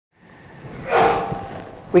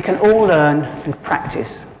We can all learn and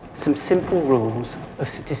practice some simple rules of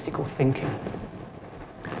statistical thinking.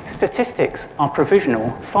 Statistics are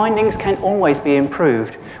provisional. Findings can always be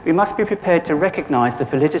improved. We must be prepared to recognise the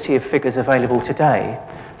validity of figures available today,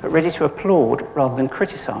 but ready to applaud rather than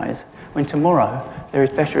criticise when tomorrow there is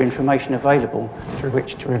better information available through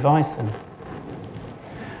which to revise them.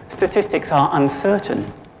 Statistics are uncertain.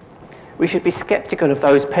 We should be sceptical of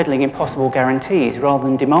those peddling impossible guarantees rather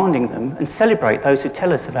than demanding them, and celebrate those who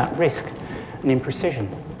tell us about risk and imprecision.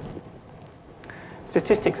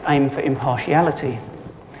 Statistics aim for impartiality.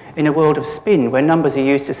 In a world of spin, where numbers are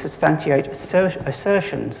used to substantiate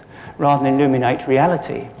assertions rather than illuminate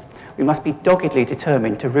reality, we must be doggedly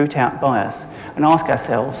determined to root out bias and ask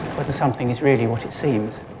ourselves whether something is really what it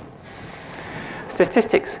seems.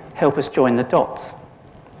 Statistics help us join the dots.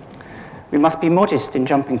 We must be modest in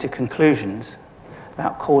jumping to conclusions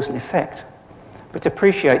about cause and effect, but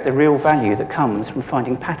appreciate the real value that comes from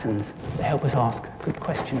finding patterns that help us ask good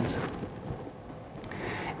questions.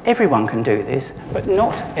 Everyone can do this, but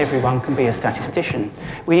not everyone can be a statistician.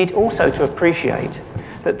 We need also to appreciate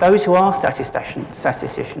that those who are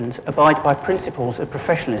statisticians abide by principles of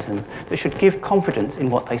professionalism that should give confidence in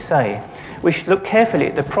what they say. We should look carefully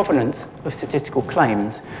at the provenance of statistical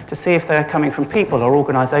claims to see if they are coming from people or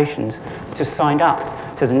organisations that have signed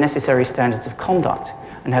up to the necessary standards of conduct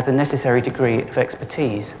and have the necessary degree of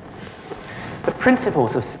expertise. The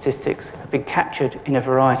principles of statistics have been captured in a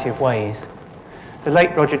variety of ways. The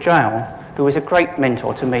late Roger Jowell, who was a great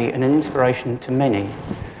mentor to me and an inspiration to many,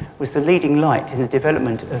 was the leading light in the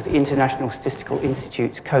development of the International Statistical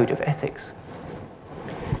Institute's Code of Ethics.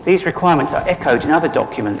 These requirements are echoed in other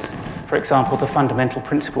documents, for example, the Fundamental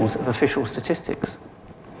Principles of Official Statistics.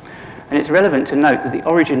 And it's relevant to note that the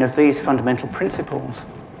origin of these fundamental principles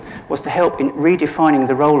was to help in redefining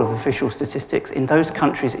the role of official statistics in those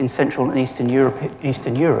countries in Central and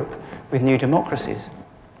Eastern Europe with new democracies.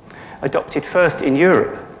 Adopted first in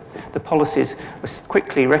Europe, the policies were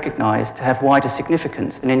quickly recognised to have wider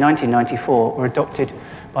significance, and in 1994 were adopted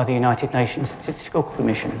by the United Nations Statistical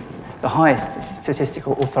Commission, the highest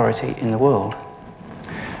statistical authority in the world.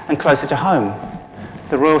 And closer to home,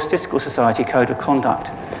 the Royal Statistical Society Code of Conduct,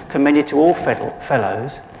 commended to all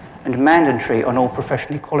fellows and mandatory on all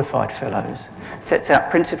professionally qualified fellows, sets out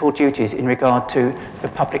principal duties in regard to the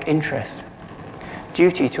public interest,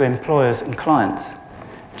 duty to employers and clients,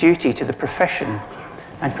 duty to the profession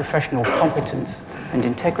and professional competence and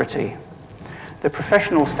integrity. The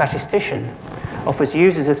professional statistician offers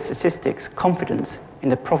users of statistics confidence in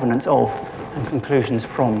the provenance of and conclusions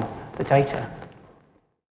from the data.